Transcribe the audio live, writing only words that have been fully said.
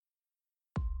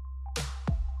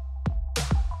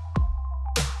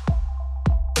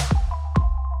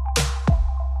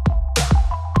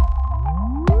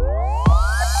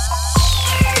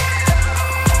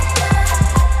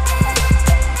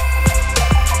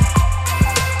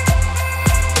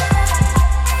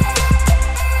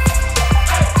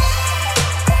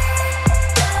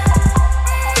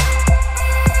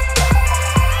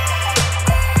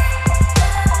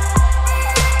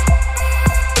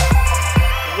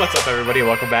What's up, everybody?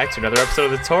 Welcome back to another episode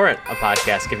of The Torrent, a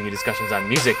podcast giving you discussions on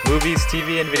music, movies,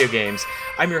 TV, and video games.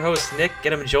 I'm your host, Nick,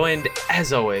 and I'm joined,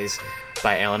 as always,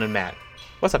 by Alan and Matt.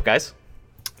 What's up, guys?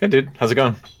 Hey, dude. How's it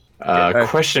going?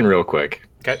 Question real quick.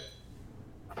 Okay.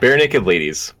 Bare Naked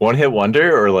Ladies, one-hit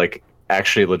wonder or, like,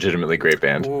 actually legitimately great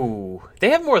band? Ooh. They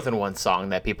have more than one song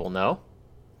that people know.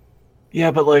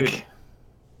 Yeah, but, like...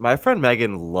 My friend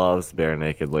Megan loves Bare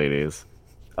Naked Ladies.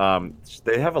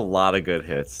 They have a lot of good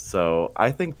hits, so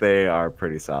I think they are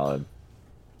pretty solid.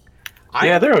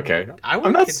 Yeah, they're okay.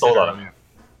 I'm not sold on them.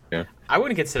 Yeah. I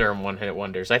wouldn't consider them one-hit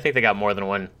wonders. I think they got more than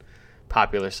one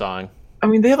popular song. I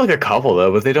mean, they have, like, a couple,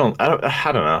 though, but they don't... I don't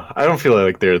know. I don't feel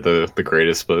like they're the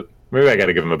greatest, but maybe I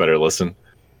gotta give them a better listen.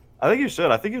 I think you should.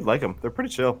 I think you'd like them. They're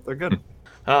pretty chill. They're good.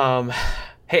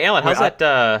 Hey, Alan, how's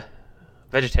that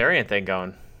vegetarian thing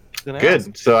going?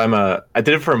 Good. So I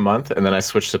did it for a month, and then I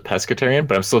switched to pescatarian,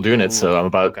 but I'm still doing it. So I'm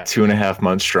about 2.5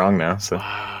 months strong now. So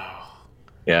wow.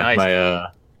 Yeah,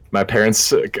 Nice. my parents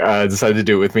decided to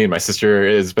do it with me, and my sister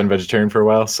has been vegetarian for a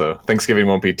while. So Thanksgiving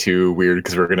won't be too weird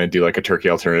because we're gonna do like a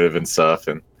turkey alternative and stuff,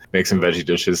 and make some veggie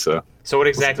dishes. So what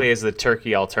exactly is the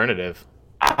turkey alternative?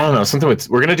 I don't know, something with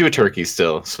we're gonna do a turkey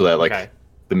still, so that like. Okay.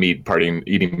 The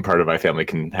eating part of my family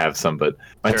can have some, but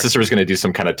my Sure. sister was going to do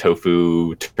some kind of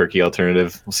tofu turkey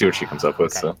alternative. We'll see what she comes up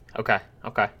with. Okay. So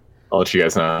Okay. I'll let you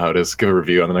guys know how it is. Give a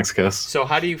review on the next cast. So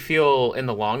how do you feel in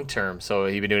the long term? So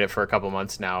you've been doing it for a couple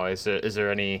months now. Is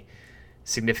there any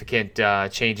significant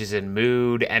changes in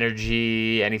mood,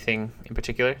 energy, anything in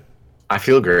particular? I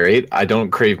feel great. I don't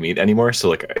crave meat anymore. So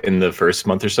like in the first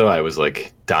month or so, I was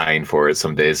like dying for it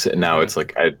some days, and now it's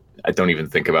like I don't even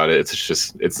think about it.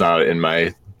 It's not in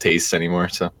my taste anymore.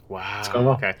 So Wow. it's going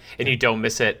well. Okay. And you don't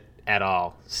miss it at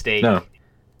all? Steak, No.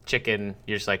 chicken,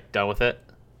 you're just like done with it?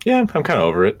 Yeah, I'm kind of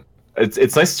over it.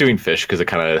 It's nice doing fish because it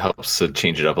kind of helps to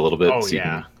change it up a little bit. Oh, so you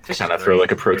yeah. can Fish kind is of throw great.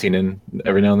 like a protein in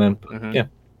every now and then. But, Mhm. Yeah,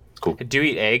 it's cool. Do you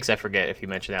eat eggs? I forget if you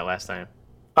mentioned that last time.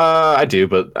 I do,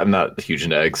 but I'm not huge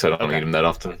into eggs, so I don't Okay. eat them that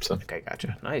often. So Okay,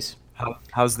 gotcha. Nice.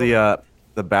 How's the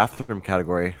bathroom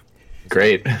category?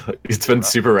 great. It's been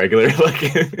super regular. Like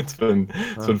it's been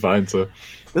fine. So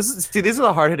These are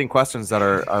the hard hitting questions that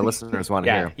our listeners want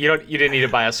to Yeah, hear. you didn't need to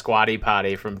buy a squatty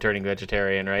potty from turning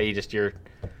vegetarian, right? You're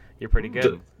pretty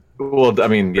good. well, I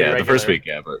mean, yeah, Pretty the first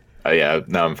regular. week, yeah, but yeah,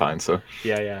 now I'm fine. So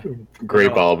Yeah.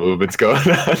 great ball movements going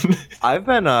on. I've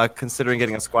been considering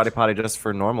getting a squatty potty just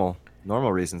for normal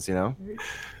reasons, you know.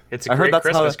 It's a I heard great that's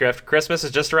how- Christmas gift. Christmas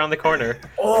is just around the corner.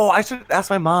 Oh, I should ask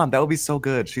my mom. That would be so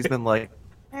good. She's been like,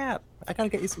 yeah, I gotta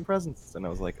get you some presents, and I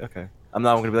was like, okay. I'm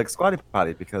not gonna be like squatty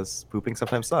potty because pooping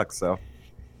sometimes sucks. So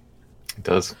It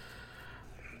does.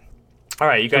 All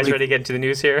right, you guys we- ready to get into the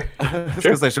news here? I was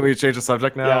gonna say, should we change the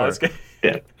subject now? Yeah, or- let's get.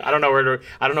 Yeah. I don't know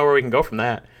where we can go from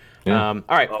that. Yeah. All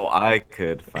right. Oh, I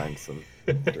could find some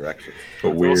directions.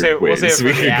 But We'll weird save ways it for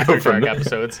we the could go after from dark there.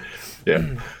 episodes. Yeah.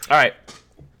 All right,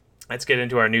 let's get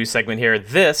into our news segment here.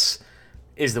 This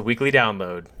is the weekly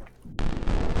download.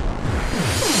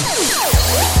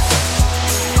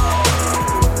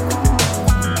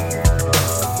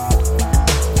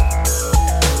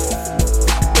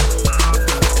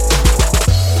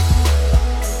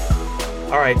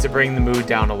 All right, to bring the mood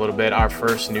down a little bit, our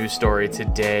first news story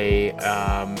today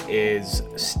is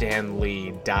Stan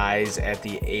Lee dies at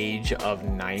the age of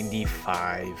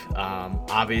 95.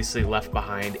 Obviously left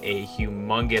behind a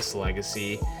humongous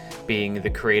legacy, being the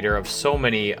creator of so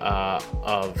many of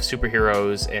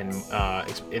superheroes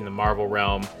in the Marvel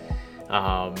realm.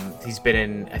 He's been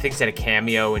in, I think he's had a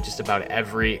cameo in just about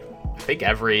every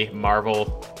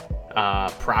Marvel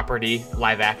property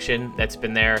live action that's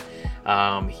been there.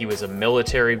 He was a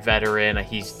military veteran.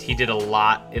 He did a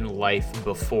lot in life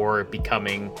before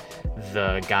becoming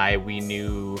the guy we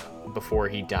knew before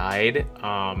he died.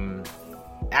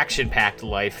 Action-packed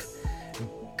life,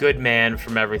 good man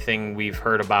from everything we've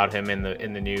heard about him in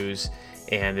the news,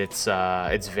 and it's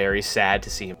very sad to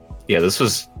see him. Yeah, this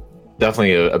was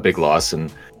definitely a big loss,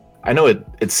 and I know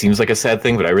it seems like a sad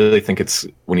thing, but I really think it's,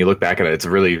 when you look back at it, it's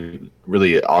really,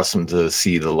 really awesome to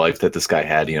see the life that this guy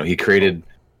had. You know, he created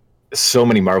so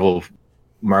many Marvel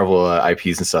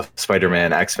IPs and stuff,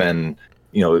 Spider-Man, X-Men,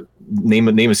 you know, name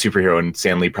a superhero, and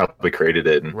Stan Lee probably created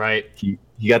it. And Right. he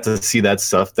got to see that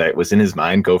stuff that was in his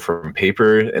mind go from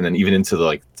paper and then even into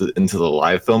the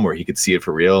live film where he could see it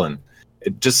for real. And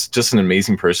it just an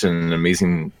amazing person, an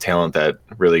amazing talent that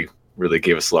really, really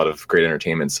gave us a lot of great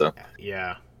entertainment. So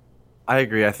Yeah. I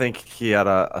agree. I think he had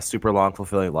a super long,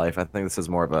 fulfilling life. I think this is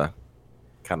more of a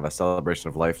kind of a celebration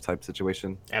of life type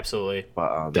situation. Absolutely.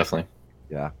 But definitely.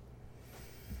 yeah.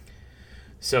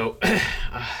 So,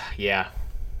 yeah.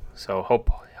 So hope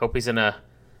he's in a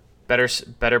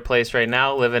better place right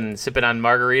now, living, sipping on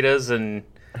margaritas and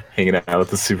Hanging out with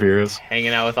the superheroes.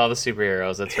 hanging out with all the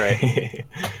superheroes. That's right.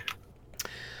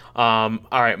 All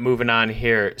right, moving on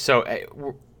here. So,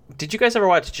 did you guys ever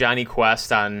watch Johnny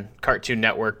Quest on Cartoon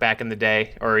Network back in the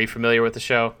day, or are you familiar with the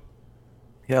show?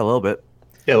 Yeah, a little bit.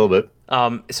 Yeah, a little bit.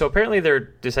 So apparently they're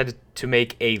decided to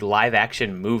make a live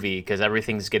action movie because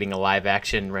everything's getting a live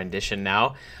action rendition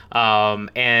now.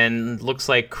 And looks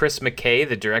like Chris McKay,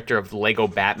 the director of Lego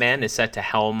Batman, is set to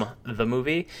helm the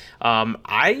movie.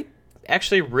 I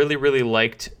actually really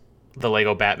liked the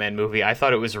Lego Batman movie. I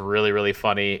thought it was really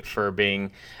funny for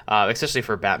being, especially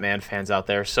for Batman fans out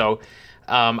there. So,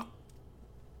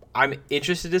 I'm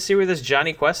interested to see where this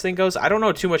Johnny Quest thing goes. I don't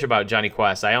know too much about Johnny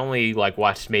Quest. I only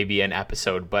watched maybe an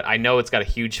episode, but I know it's got a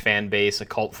huge fan base, a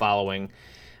cult following.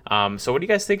 So what do you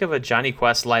guys think of a Johnny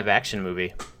Quest live action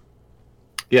movie?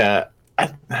 Yeah,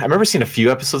 I remember seeing a few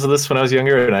episodes of this when I was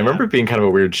younger, and I remember it being kind of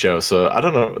a weird show. So I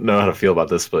don't know how to feel about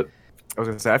this, but I was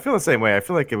gonna say I feel the same way. I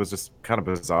feel like it was just kind of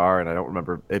bizarre, and I don't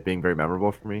remember it being very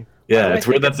memorable for me. yeah, it's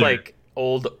weird that It's like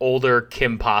older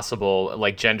Kim Possible,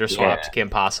 like gender swapped Kim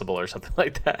Possible or something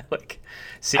like that. Like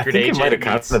Secret I think Agent. it might have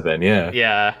kind of been,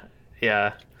 yeah.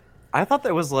 Yeah. I thought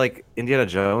that was like Indiana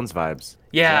Jones vibes.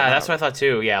 Yeah, that's what I thought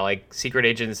too. Yeah, like Secret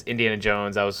Agents, Indiana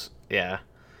Jones. Yeah.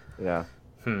 Yeah.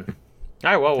 All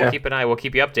right, well, we'll Yeah. keep an eye. We'll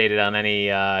keep you updated on any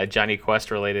Johnny Quest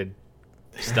related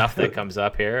stuff that comes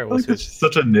up here. We'll see. It's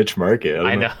such a niche market.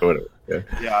 I know.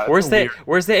 Yeah. Where's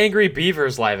the Angry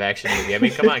Beavers live action movie? I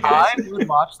mean, come on, guys. I would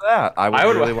watch that. I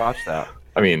would really watch that.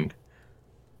 I mean,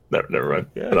 never mind.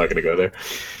 Yeah. I'm not gonna go there.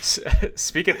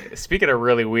 Speaking of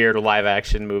really weird live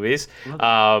action movies,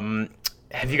 have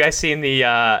you guys seen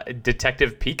the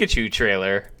Detective Pikachu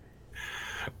trailer?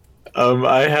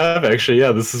 I have actually.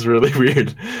 Yeah, this is really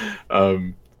weird.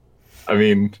 I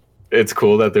mean, it's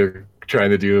cool that they're trying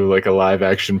to do like a live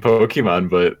action Pokemon,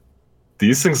 but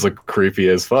these things look creepy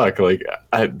as fuck. Like,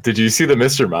 did you see the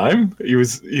Mr. Mime?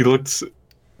 He looked.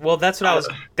 Well, that's where I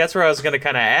was going to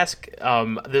kind of ask.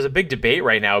 There's a big debate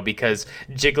right now because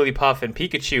Jigglypuff and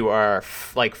Pikachu are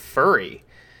like furry,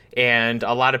 and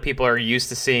a lot of people are used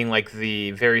to seeing like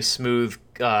the very smooth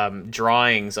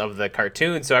drawings of the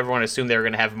cartoon, so everyone assumed they were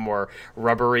going to have a more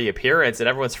rubbery appearance, and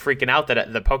everyone's freaking out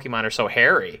that the Pokemon are so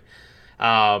hairy.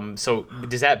 So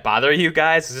does that bother you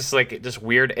guys? Is this like just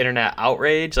weird internet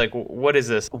outrage? Like, what is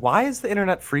this? Why is the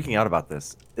internet freaking out about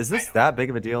this? Is this that big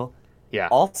of a deal? Yeah.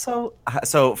 Also,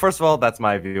 so first of all, that's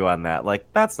my view on that.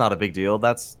 Like, that's not a big deal.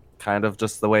 That's kind of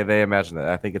just the way they imagine it.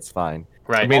 I think it's fine.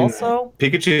 Right. I mean, Also,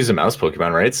 Pikachu is a mouse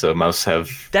Pokemon, right? So mouse have.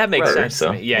 That makes fur, sense. so,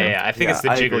 To me. Yeah. I think it's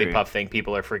the I agree. Jigglypuff thing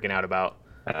people are freaking out about.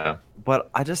 but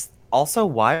I just also,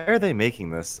 why are they making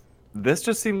this? This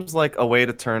just seems like a way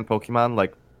to turn Pokemon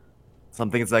like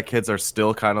something that kids are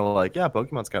still kind of like, yeah,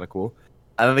 Pokemon's kind of cool.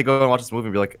 And then they go and watch this movie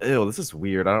and be like, ew, this is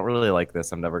weird. I don't really like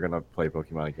this. I'm never going to play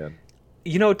Pokemon again.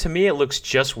 You know, to me, it looks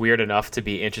just weird enough to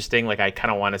be interesting. Like, I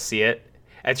kind of want to see it.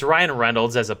 It's Ryan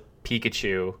Reynolds as a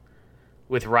Pikachu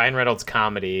with Ryan Reynolds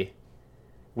comedy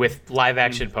with live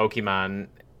action Pokemon.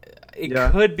 It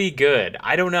could be good.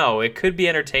 I don't know. It could be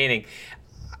entertaining.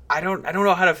 I don't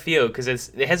know how to feel because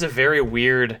it has a very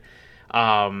weird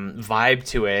vibe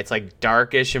to it. It's like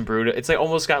darkish and brutal. It's like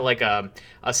almost got like a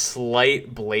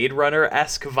slight Blade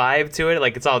Runner-esque vibe to it.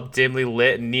 Like it's all dimly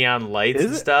lit and neon lights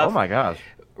and stuff. Oh my gosh.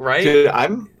 Right? Dude,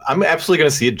 I'm absolutely gonna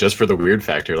see it just for the weird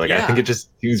factor. Like, I think it just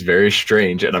seems very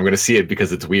strange, and I'm gonna see it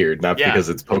because it's weird, not because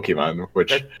it's Pokemon.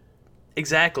 Which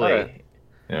exactly. Right.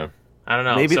 Yeah. I don't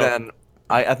know. Maybe then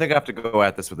I think I have to go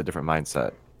at this with a different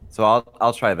mindset. So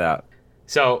I'll try that.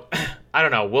 So I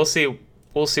don't know. We'll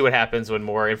see what happens when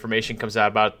more information comes out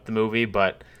about the movie,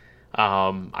 but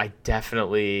I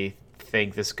definitely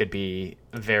think this could be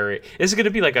this is going to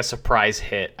be like a surprise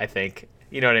hit, I think.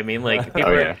 You know what I mean? Like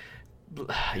people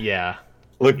yeah.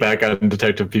 Look back on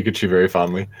Detective Pikachu very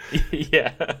fondly.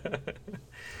 Yeah.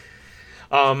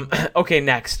 Okay,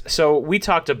 next. So we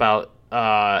talked about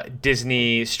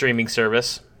Disney streaming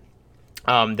service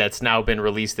that's now been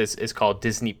released. This is called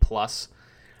Disney Plus.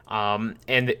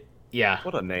 And yeah.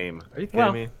 What a name. Are you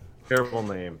kidding me? Terrible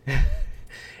name.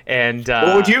 And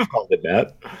what would you have called it,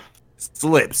 Matt?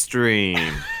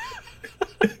 Slipstream.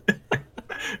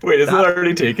 Wait, isn't it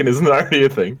already taken? Isn't it already a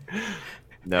thing?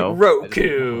 No.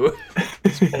 Roku.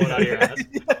 Just pull it out of your ass.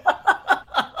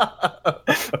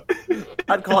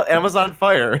 I'd call it Amazon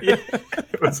Fire. Yeah.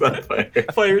 Amazon Fire.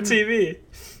 Fire TV.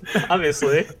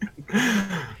 Obviously. Is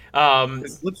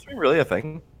Slipstream really a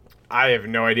thing? I have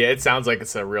no idea. It sounds like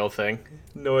it's a real thing.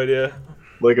 No idea.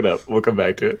 Look it up. We'll come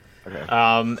back to it.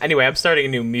 Okay. Anyway, I'm starting a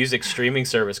new music streaming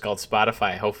service called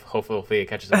Spotify. Hopefully it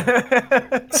catches on.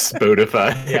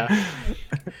 Spotify. Yeah.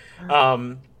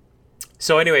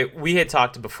 So anyway, we had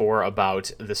talked before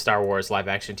about the Star Wars live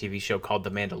action TV show called The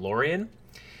Mandalorian,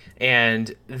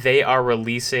 and they are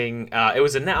releasing. It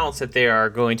was announced that they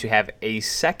are going to have a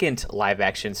second live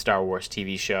action Star Wars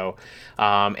TV show,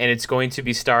 and it's going to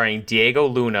be starring Diego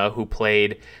Luna, who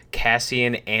played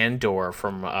Cassian Andor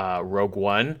from Rogue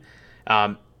One.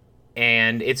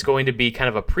 And it's going to be kind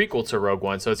of a prequel to Rogue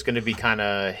One, so it's going to be kind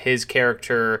of his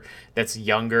character that's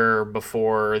younger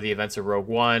before the events of Rogue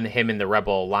One, him in the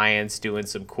Rebel Alliance doing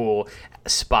some cool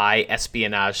spy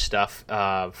espionage stuff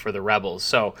for the Rebels.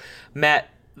 So, Matt,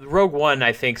 Rogue One,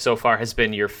 I think so far has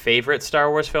been your favorite Star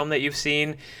Wars film that you've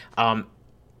seen. I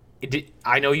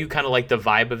know you kind of like the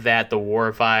vibe of that, the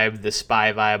war vibe, the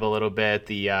spy vibe a little bit,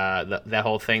 that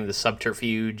whole thing, the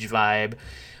subterfuge vibe.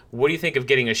 What do you think of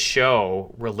getting a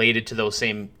show related to those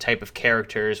same type of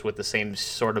characters with the same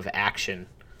sort of action?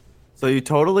 So you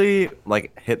totally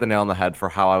like hit the nail on the head for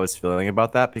how I was feeling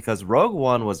about that, because Rogue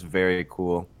One was very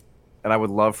cool, and I would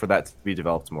love for that to be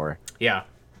developed more. Yeah.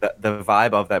 The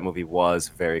vibe of that movie was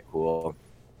very cool.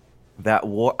 That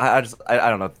war, I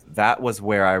don't know. That was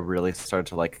where I really started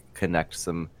to like connect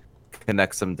some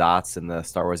dots in the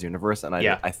Star Wars universe, and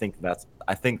I think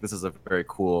this is a very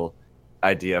cool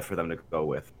idea for them to go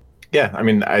with. Yeah, I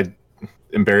mean, I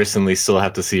embarrassingly still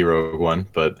have to see Rogue One,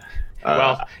 but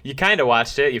well, you kind of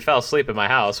watched it. You fell asleep in my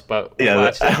house, but yeah,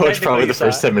 I watched probably the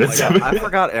first 10 minutes of it. I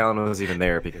forgot Alan was even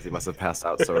there because he must have passed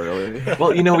out so early.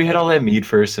 Well, we had all that mead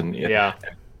first, and yeah.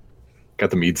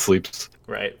 Got the mead sleeps.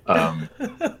 Right.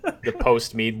 The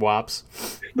post mead wops.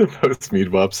 The post mead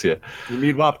wops, yeah. You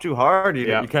mead wop too hard,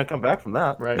 you can't come back from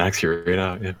that. Right. Knocks you right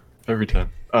out, yeah, every time.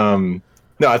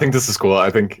 No, I think this is cool. I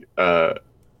think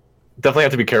definitely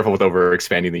have to be careful with over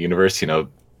expanding the universe.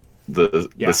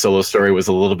 The solo story was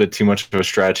a little bit too much of a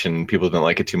stretch, and people didn't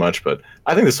like it too much. But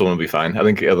I think this one will be fine. I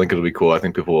think it'll be cool. I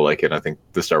think people will like it. I think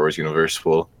the Star Wars universe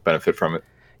will benefit from it.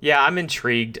 Yeah, I'm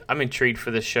intrigued. I'm intrigued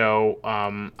for the show.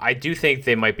 I do think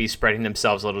they might be spreading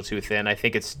themselves a little too thin. I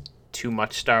think it's too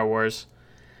much Star Wars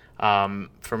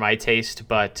for my taste.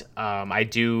 But I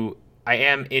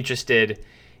am interested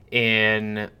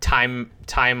in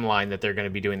timeline that they're going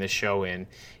to be doing this show in,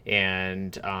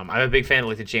 and I'm a big fan of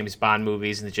like the James Bond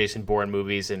movies and the Jason Bourne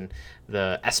movies and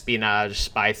the espionage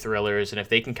spy thrillers, and if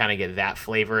they can kind of get that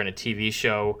flavor in a TV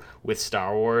show with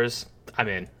Star Wars, I'm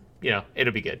in.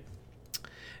 It'll be good.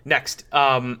 Next,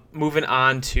 moving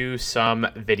on to some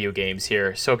video games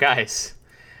here. So guys,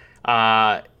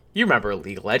 you remember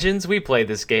League of Legends? We played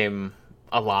this game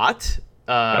a lot,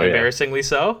 embarrassingly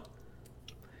so.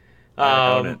 I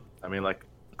own it. I mean, like,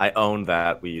 I own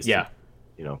that. We used to,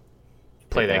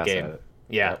 play that game.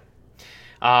 Yeah.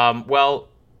 Well,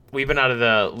 we've been out of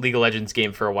the League of Legends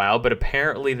game for a while, but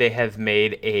apparently they have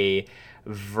made a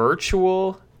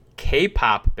virtual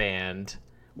K-pop band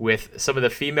with some of the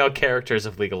female characters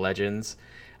of League of Legends,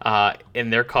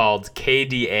 and they're called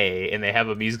KDA, and they have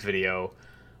a music video.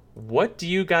 What do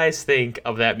you guys think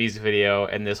of that music video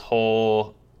and this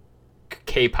whole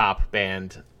K-pop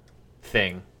band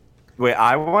thing? Wait,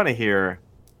 I want to hear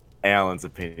Alan's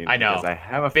opinion. I know. Because I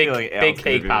have a feeling big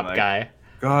K-pop guy.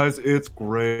 Guys, it's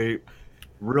great.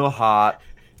 Real hot.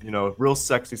 Real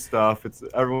sexy stuff.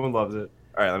 Everyone loves it.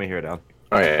 All right, let me hear it, Alan.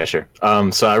 Oh yeah, sure.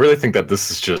 So I really think that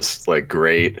this is just like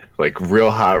great, like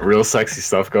real hot, real sexy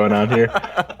stuff going on here.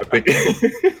 I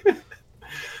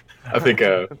think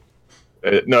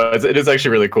no, it is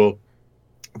actually really cool.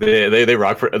 They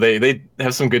rock they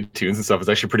have some good tunes and stuff. It's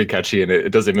actually pretty catchy, and it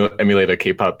does emulate a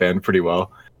K-pop band pretty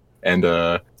well. And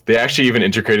they actually even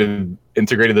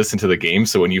integrated this into the game.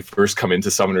 So when you first come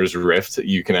into Summoner's Rift,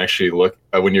 you can actually look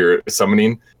when you're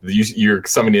summoning. You're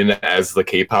summoning in as the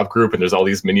K-pop group, and there's all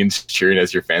these minions cheering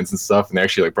as your fans and stuff. And they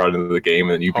actually like brought it into the game,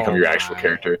 and then you become your actual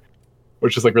character,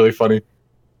 which is like really funny.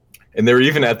 And they were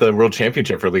even at the World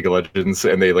Championship for League of Legends,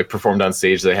 and they like performed on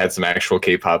stage. They had some actual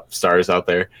K-pop stars out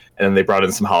there, and then they brought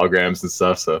in some holograms and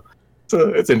stuff. So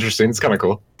it's interesting. It's kind of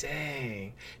cool.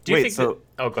 Dang. Do you think?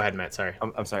 Oh, go ahead, Matt. Sorry.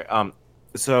 I'm sorry.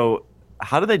 So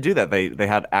how did they do that? They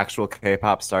had actual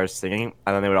K-pop stars singing,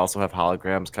 and then they would also have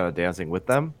holograms kind of dancing with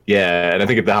them. Yeah, and I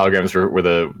think the holograms were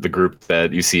the group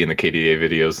that you see in the KDA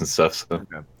videos and stuff. So.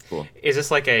 Okay, cool. Is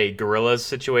this like a Gorillaz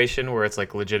situation where it's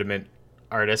like legitimate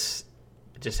artists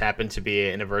just happen to be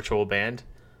in a virtual band?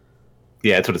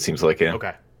 Yeah, that's what it seems like. Yeah.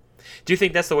 Okay. Do you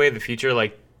think that's the way of the future?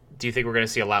 Like, do you think we're going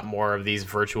to see a lot more of these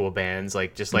virtual bands,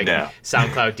 like just like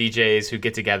SoundCloud DJs who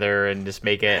get together and just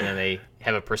make it, and then they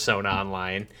have a persona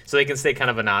online, so they can stay kind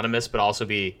of anonymous but also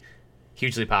be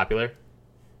hugely popular?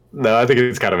 No, I think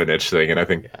it's kind of a niche thing, and I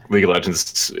think Yeah. League of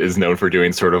Legends is known for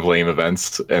doing sort of lame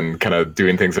events and kind of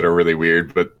doing things that are really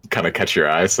weird but kind of catch your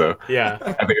eye. So Yeah.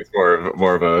 I think it's more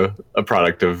of a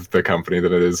product of the company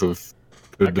than it is of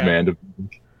the Okay. demand of.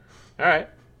 All right.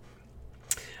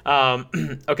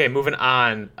 Okay, moving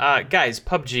on. Guys,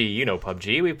 PUBG. You know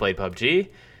PUBG. We played PUBG.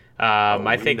 I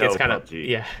we think it's know kind of PUBG.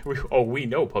 yeah. We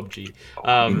know PUBG.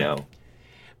 You know,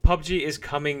 PUBG is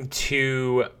coming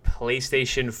to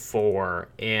PlayStation 4,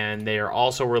 and they are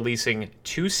also releasing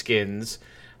two skins.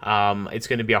 It's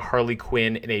going to be a Harley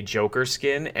Quinn and a Joker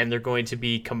skin, and they're going to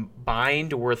be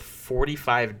combined worth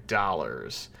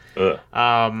 $45.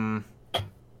 ugh.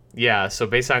 Yeah, so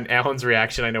based on Alan's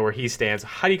reaction, I know where he stands.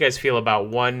 How do you guys feel about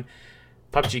one,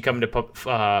 PUBG coming to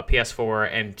PS4,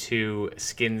 and two,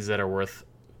 skins that are worth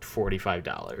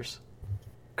 $45?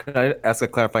 Can I ask a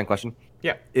clarifying question?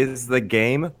 Yeah. Is the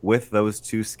game with those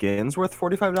two skins worth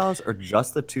 $45 or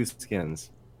just the two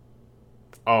skins?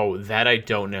 Oh, that I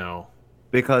don't know.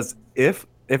 Because if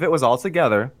it was all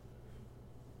together,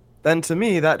 then to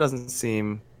me that doesn't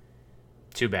seem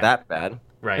Too bad. that bad.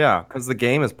 Right. Yeah, because the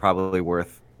game is probably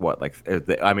worth what? Like,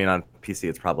 I mean, on PC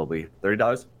it's probably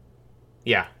 $30.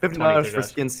 Yeah. $50 for $20.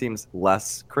 skins seems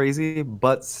less crazy,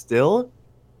 but still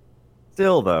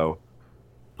though,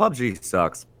 PUBG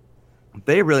sucks.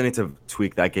 They really need to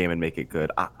tweak that game and make it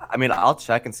good. I mean, I'll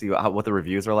check and see what the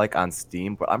reviews are like on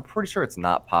Steam, but I'm pretty sure it's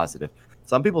not positive.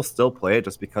 Some people still play it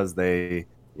just because they,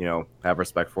 have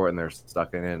respect for it and they're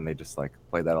stuck in it and they just like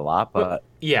play that a lot. But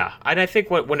Yeah, and I think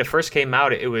when it first came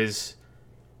out, it was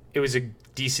a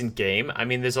decent game. I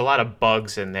mean, there's a lot of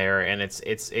bugs in there, and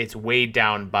it's weighed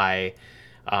down by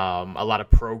a lot of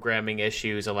programming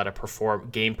issues, a lot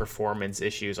of game performance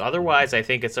issues. Otherwise, I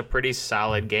think it's a pretty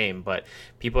solid game, but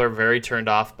people are very turned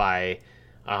off by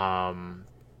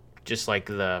just like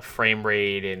the frame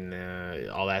rate and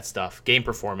all that stuff, game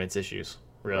performance issues.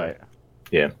 Really, right.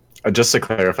 Yeah. Just to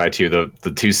clarify too,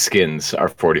 the two skins are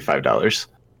 $45.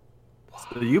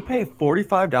 So you pay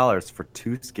 $45 for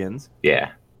two skins?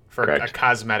 Yeah. for a Correct.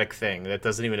 cosmetic thing that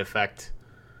doesn't even affect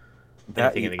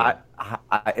That anything in the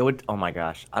game. it would. Oh my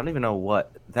gosh, I don't even know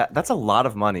what that's a lot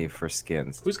of money for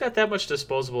skins, Who's got that much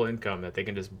disposable income that they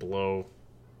can just blow?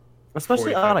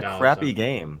 especially on a $45 crappy on.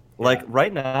 game. Like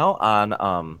right now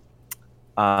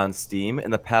on Steam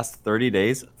in the past 30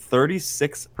 days,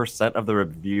 36% of the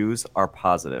reviews are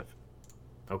positive.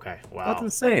 Okay, That's wow.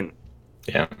 insane.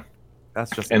 Yeah. That's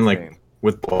just And insane. like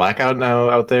with Blackout now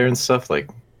out there and stuff, like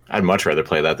I'd much rather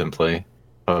play that than play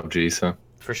PUBG. So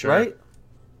For sure. Right?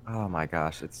 Oh my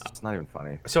gosh, it's not even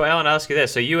funny. So, Alan, I'll ask you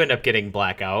this. So, you end up getting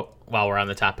Blackout while we're on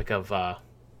the topic of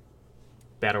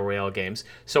Battle Royale games.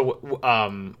 So,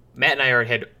 Matt and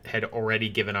I had already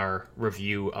given our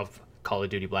review of Call of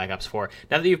Duty Black Ops 4.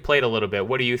 Now that you've played a little bit,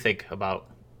 what do you think about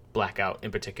Blackout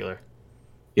in particular?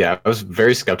 yeah, I was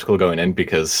very skeptical going in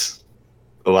because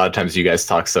a lot of times you guys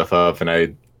talk stuff up and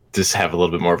I just have a little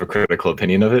bit more of a critical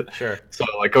opinion of it. Sure. So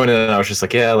like going in, I was just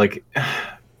like, yeah, like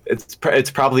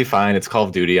it's probably fine. It's Call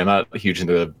of Duty. I'm not huge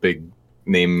into big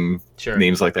Sure.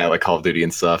 names like that, like Call of Duty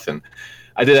and stuff. And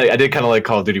I did kind of like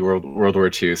Call of Duty World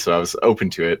War II, so I was open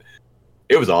to it.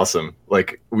 It was awesome.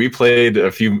 Like we played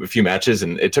a few matches,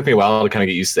 and it took me a while to kind of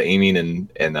get used to aiming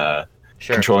and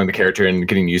Sure. controlling the character and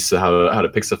getting used to how to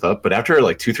pick stuff up. But after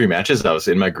like 2-3 matches, I was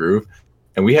in my groove,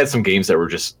 and we had some games that were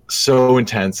just so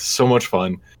intense, so much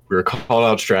fun. We were calling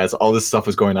out strats, all this stuff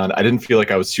was going on. I didn't feel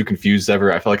like I was too confused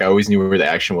ever. I felt like I always knew where the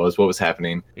action was, what was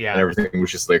happening, Yeah. and everything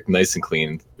was just like nice and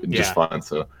clean and just Yeah. fun.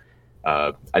 So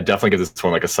I definitely give this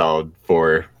one like a solid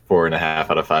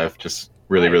 4.5 out of 5. Just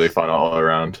really, Nice. really fun all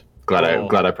around. Cool.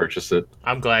 Glad I purchased it.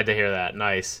 I'm glad to hear that.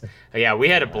 Nice. Yeah, we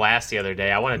had a blast the other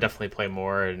day. I want to definitely play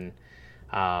more and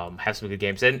have some good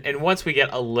games. And once we get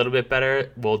a little bit better,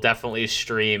 we'll definitely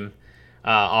stream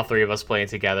all three of us playing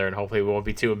together, and hopefully we won't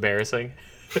be too embarrassing.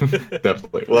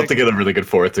 Definitely. We'll have to get a really good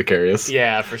fourth to carry us.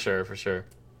 Yeah, for sure, for sure.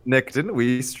 Nick, didn't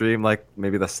we stream like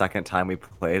maybe the second time we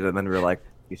played and then we were like,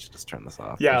 you should just turn this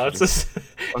off. Yeah, We let's should just.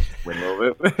 win a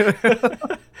little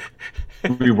bit.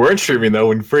 We weren't streaming though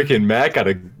when freaking Matt got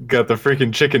the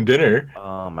freaking chicken dinner.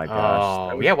 Oh my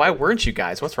gosh. Oh, yeah. Why weren't you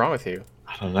guys? What's wrong with you?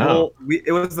 I don't know. Well,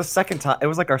 it was the second time. It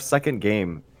was like our second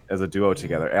game as a duo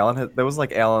together. That was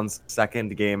like Alan's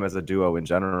second game as a duo in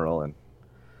general, and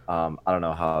I don't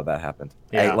know how that happened.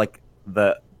 Yeah. Like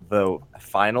the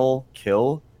final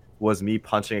kill was me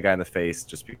punching a guy in the face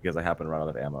just because I happened to run out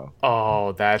of ammo.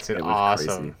 Oh, that's It was awesome.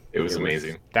 crazy. It was It was-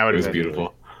 amazing. That would It have was been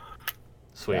beautiful.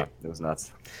 sweet. Yeah, it was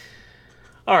nuts.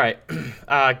 All right,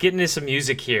 getting into some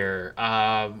music here.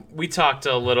 We talked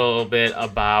a little bit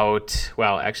about.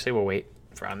 Well, actually, we'll wait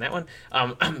for on that one.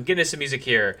 Getting into some music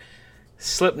here.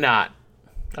 Slipknot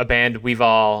a band we've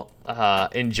all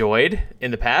enjoyed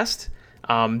in the past.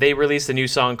 They released a new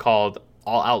song called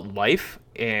All Out Life,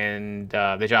 and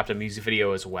they dropped a music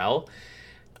video as well.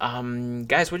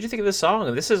 Guys, what do you think of this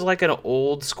song? This is like an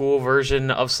old school version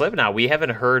of Slipknot. We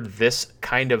haven't heard this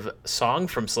kind of song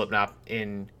from Slipknot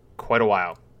in quite a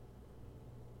while.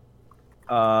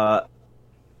 I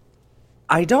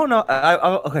don't know.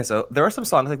 Okay, so there are some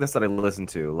songs like this that I listen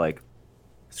to, like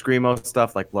screamo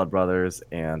stuff, like Blood Brothers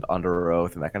and Under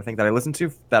Oath and that kind of thing that I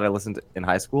listened in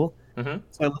high school. Mm-hmm.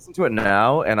 So I listen to it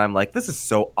now, and I'm like, this is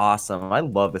so awesome. I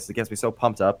love this. It gets me so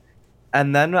pumped up.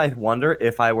 And then I wonder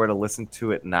if I were to listen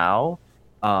to it now,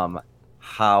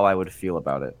 how I would feel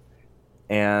about it.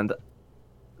 And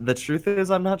the truth is,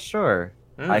 I'm not sure.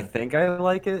 I think I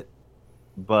like it,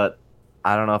 but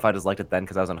I don't know if I just liked it then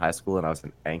because I was in high school and I was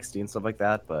angsty and stuff like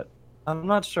that. But I'm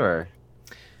not sure.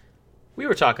 We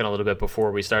were talking a little bit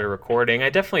before we started recording. I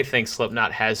definitely think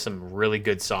Slipknot has some really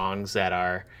good songs that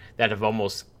have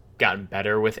almost gotten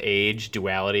better with age,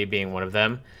 Duality being one of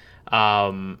them.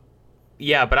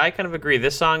 Yeah, but I kind of agree.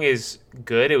 This song is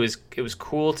good. It was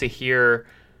cool to hear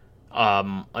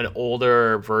an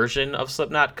older version of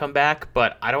Slipknot come back,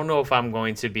 but I don't know if I'm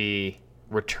going to be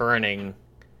returning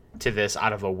to this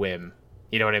out of a whim.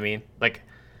 You know what I mean? Like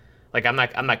I'm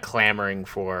not clamoring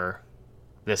for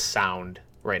this sound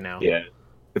right now. Yeah,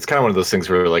 it's kind of one of those things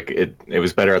where like it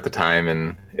was better at the time,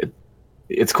 and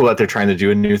it's cool that they're trying to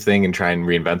do a new thing and try and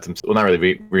reinvent themselves. Well, not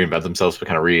really reinvent themselves, but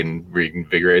kind of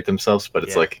reinvigorate themselves. But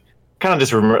it's like kind of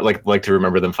just like to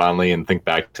remember them fondly and think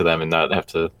back to them and not have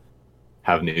to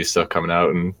have new stuff coming out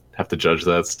and have to judge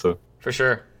that stuff. For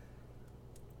sure.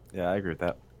 Yeah, I agree with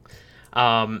that.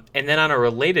 And then on a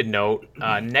related note,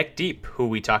 Neck Deep, who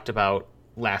we talked about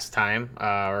last time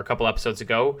or a couple episodes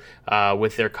ago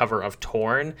with their cover of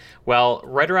Torn. Well,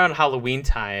 right around Halloween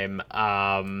time,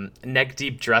 Neck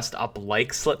Deep dressed up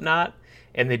like Slipknot,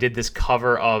 and they did this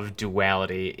cover of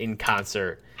Duality in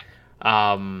concert.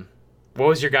 What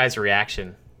was your guys'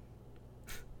 reaction?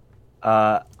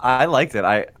 I liked it.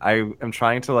 I am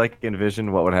trying to like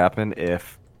envision what would happen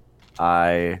if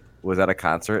I was at a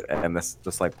concert and this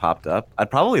just like popped up. I'd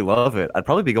probably love it. I'd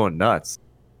probably be going nuts,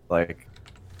 like,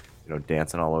 you know,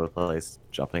 dancing all over the place,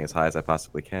 jumping as high as I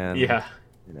possibly can. Yeah,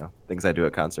 you know, things I do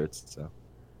at concerts. So,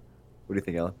 what do you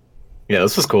think, Ellen? Yeah,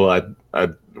 this was cool. I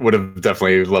would have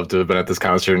definitely loved to have been at this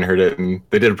concert and heard it, and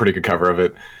they did a pretty good cover of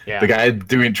it. Yeah. The guy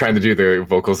trying to do the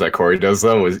vocals that Corey does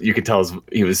though was, you could tell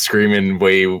he was screaming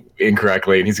way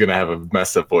incorrectly, and he's gonna have a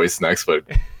messed up voice next. But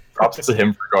props to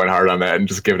him for going hard on that and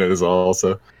just giving it his all.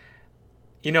 So,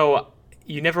 you know,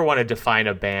 you never want to define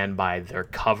a band by their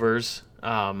covers.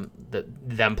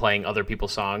 Them playing other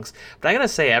people's songs, but I gotta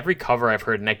say, every cover I've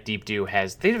heard Neck Deep do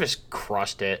they just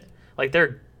crushed it. Like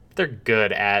they're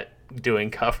good at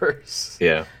doing covers.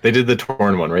 Yeah, they did the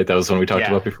Torn one, right? That was one we talked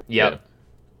about before. Yep.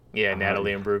 Yeah,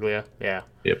 Natalie and Bruglia. Yeah.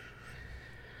 Yep.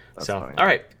 That's so, funny. all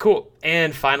right, cool.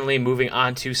 And finally, moving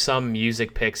on to some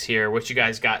music picks here. What you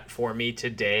guys got for me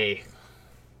today?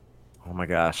 Oh my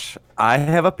gosh, I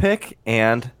have a pick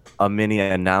and a mini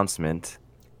announcement.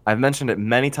 I've mentioned it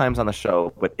many times on the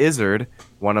show, but Izzard,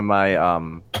 one of my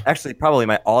actually probably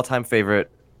my all-time favorite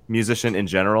musician in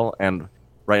general, and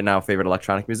right now favorite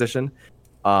electronic musician,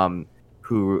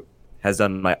 who has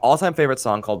done my all-time favorite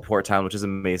song called Port Town, which is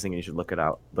amazing, and you should look it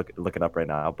it up right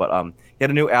now. But he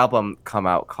had a new album come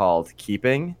out called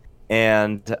Keeping,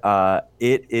 and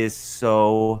it is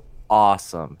so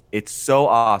awesome. It's so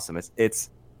awesome.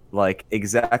 It's like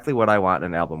exactly what I want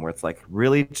in an album, where it's like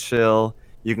really chill.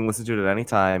 You can listen to it at any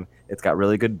time. It's got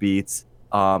really good beats.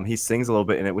 He sings a little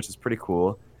bit in it, which is pretty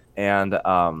cool. And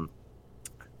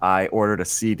I ordered a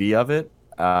CD of it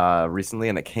recently,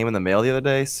 and it came in the mail the other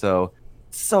day. So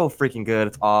freaking good.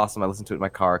 It's awesome. I listen to it in my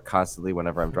car constantly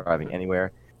whenever I'm driving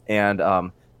anywhere.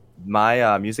 And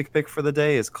my music pick for the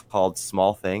day is called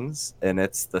Small Things, and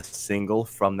it's the single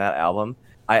from that album.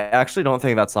 I actually don't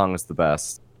think that song is the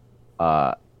best,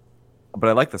 but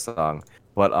I like the song.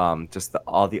 But just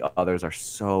all the others are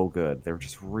so good. They're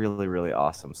just really, really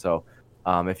awesome. So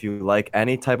if you like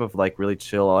any type of like really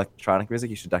chill electronic music,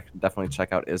 you should definitely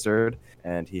check out Izzard,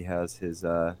 and he has his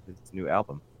new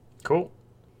album. Cool.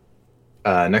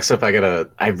 Next up,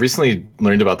 I recently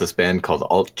learned about this band called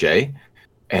Alt J,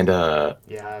 and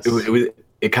yes.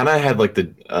 it kind of had like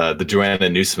the Joanna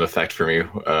Newsom effect for me,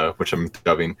 which I'm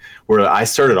dubbing, where I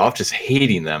started off just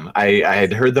hating them. I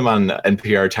had heard them on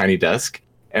NPR Tiny Desk,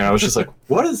 and I was just like,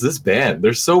 what is this band?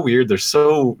 They're so weird. They're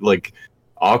so like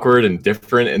awkward and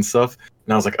different and stuff.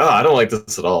 And I was like, oh, I don't like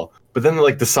this at all. But then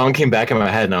like the song came back in my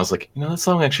head, and I was like, that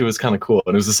song actually was kind of cool.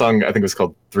 And it was a song, I think it was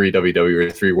called 3WW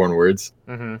or 3 One Words.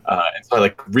 Mm-hmm. And so I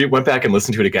like went back and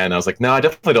listened to it again. And I was like, no, I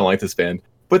definitely don't like this band.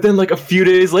 But then like a few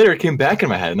days later, it came back in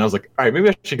my head, and I was like, all right, maybe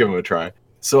I should give them a try.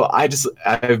 So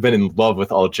I've been in love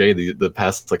with Alt J the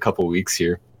past like couple weeks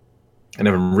here, and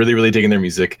I'm really, really digging their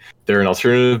music. They're an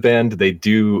alternative band. They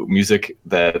do music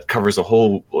that covers a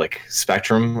whole like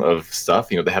spectrum of stuff.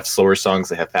 They have slower songs,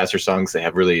 they have faster songs, they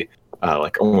have really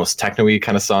like almost techno-y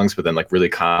kind of songs, but then like really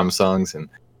calm songs, and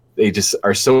they just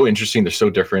are so interesting. They're so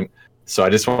different. So I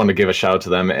just wanted to give a shout out to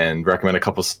them and recommend a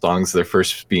couple songs. Their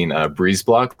first being Breeze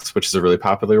Blocks, which is a really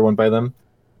popular one by them.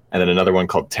 And then another one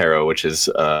called Tarot, which is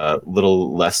a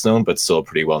little less known, but still a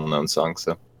pretty well-known song.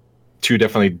 So two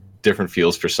definitely different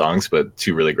feels for songs, but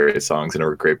two really great songs and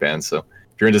a great band. So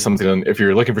if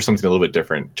you're looking for something a little bit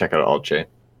different, check out Alt J.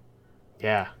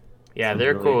 Yeah,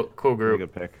 they're a cool group. Really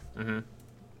good pick. Mm-hmm.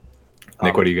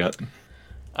 Nick, what do you got?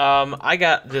 I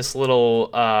got this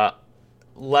little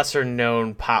lesser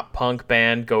known pop punk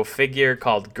band, go figure,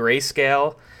 called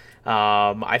Grayscale.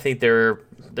 I think they're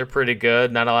pretty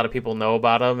good. Not a lot of people know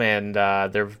about them, and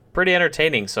they're pretty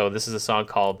entertaining. So this is a song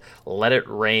called Let It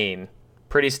Rain.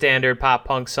 Pretty standard pop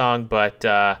punk song, but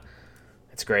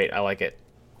it's great. I like it.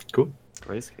 Cool.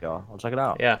 Grayscale. I'll check it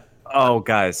out. Yeah. Oh,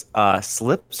 guys,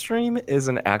 Slipstream is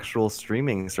an actual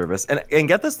streaming service, and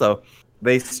get this though,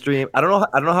 they stream. I don't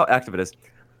know how active it is,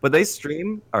 but they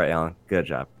stream. All right, Alan, good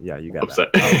job. Yeah, you got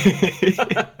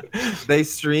that. They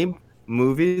stream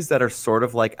movies that are sort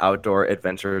of like outdoor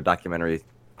adventure documentary,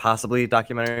 possibly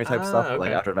documentary type stuff, okay.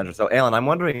 like outdoor adventure. So, Alan, I'm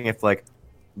wondering if like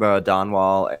the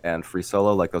Dawnwall and Free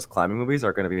Solo, like those climbing movies,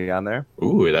 are going to be on there.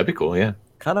 Ooh, that'd be cool. Yeah.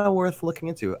 Kind of worth looking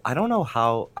into. I don't know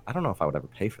if I would ever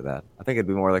pay for that. I think it'd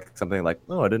be more like something like,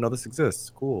 oh, I didn't know this exists.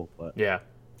 Cool, but Yeah.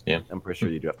 I'm pretty sure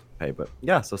you do have to pay. But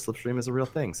yeah, so Slipstream is a real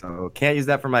thing. So can't use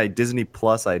that for my Disney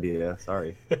Plus idea.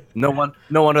 Sorry. No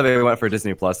wonder they went for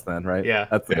Disney Plus then, right? Yeah.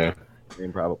 That's the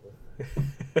name probably.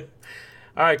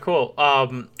 All right, cool.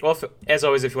 Well, as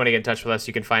always, if you want to get in touch with us,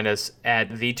 you can find us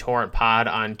at The Torrent Pod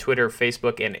on Twitter,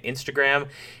 Facebook, and Instagram.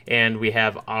 And we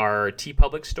have our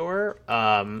TeePublic store.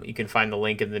 You can find the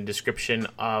link in the description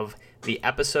of the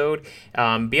episode. Be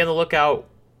on the lookout.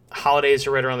 Holidays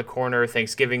are right around the corner.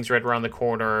 Thanksgiving's right around the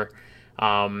corner.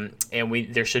 And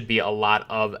there should be a lot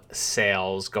of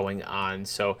sales going on.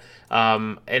 So,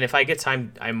 and if I get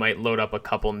time, I might load up a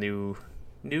couple new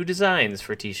designs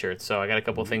for t-shirts. So I got a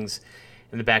couple things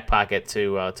in the back pocket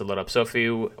to load up. So if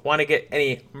you want to get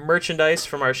any merchandise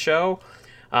from our show,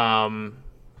 be on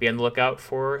the lookout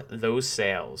for those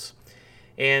sales.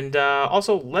 And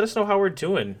also let us know how we're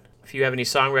doing. If you have any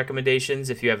song recommendations,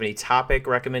 if you have any topic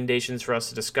recommendations for us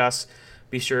to discuss,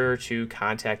 be sure to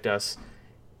contact us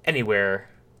anywhere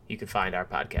you can find our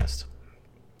podcast.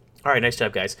 All right, nice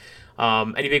job, guys.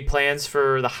 Any big plans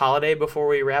for the holiday before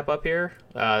we wrap up here?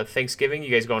 Thanksgiving,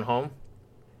 you guys going home?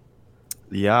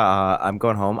 Yeah, I'm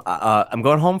going home. I'm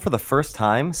going home for the first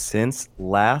time since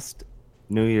last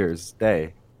New Year's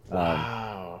Day.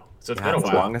 Wow. So it's been a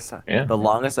while. The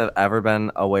longest I've ever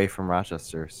been away from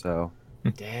Rochester. So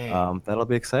dang. That'll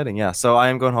be exciting. Yeah. So I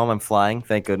am going home. I'm flying.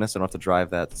 Thank goodness I don't have to drive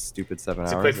that stupid 7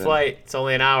 hours. It's a quick flight. It's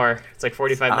only an hour. It's like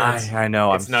 45 minutes. I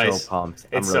know. It's I'm nice. so pumped.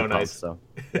 It's I'm really so nice. Pumped,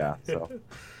 so yeah.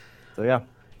 So yeah.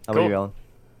 How Cool. about you, Alan?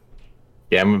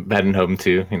 Yeah, I'm heading home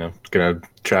too. Gonna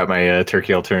try out my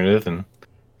turkey alternative and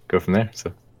go from there.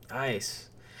 So Nice.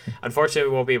 Unfortunately,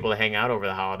 we won't be able to hang out over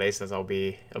the holidays since I'll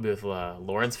be with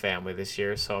Lauren's family this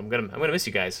year. So I'm gonna miss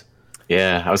you guys.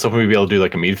 yeah, I was hoping we'd be able to do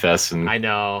like a mead fest and I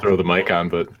know. throw the mic on,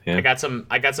 but yeah. I got some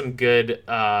good.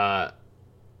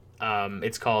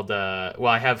 It's called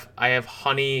I have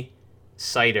honey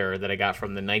cider that I got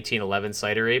from the 1911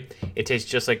 cidery. It tastes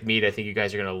just like mead. I think you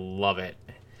guys are gonna love it.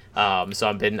 So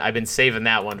I've been saving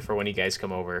that one for when you guys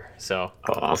come over. So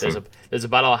awesome. There's a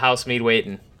bottle of house mead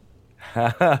waiting.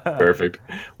 Perfect.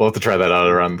 We'll have to try that out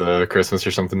around the Christmas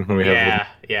or something when we have.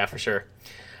 Yeah, for sure.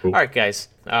 Cool. All right, guys.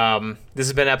 This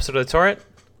has been an episode of The Torrent.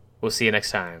 We'll see you next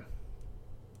time.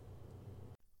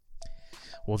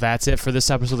 Well, that's it for this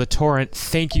episode of The Torrent.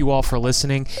 Thank you all for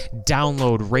listening.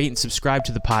 Download, rate, and subscribe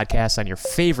to the podcast on your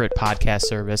favorite podcast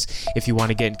service. If you want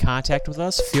to get in contact with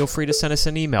us, feel free to send us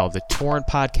an email,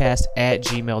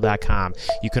 thetorrentpodcast@gmail.com.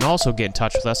 You can also get in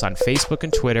touch with us on Facebook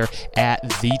and Twitter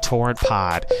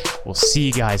 @TheTorrentPod. We'll see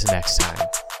you guys next time.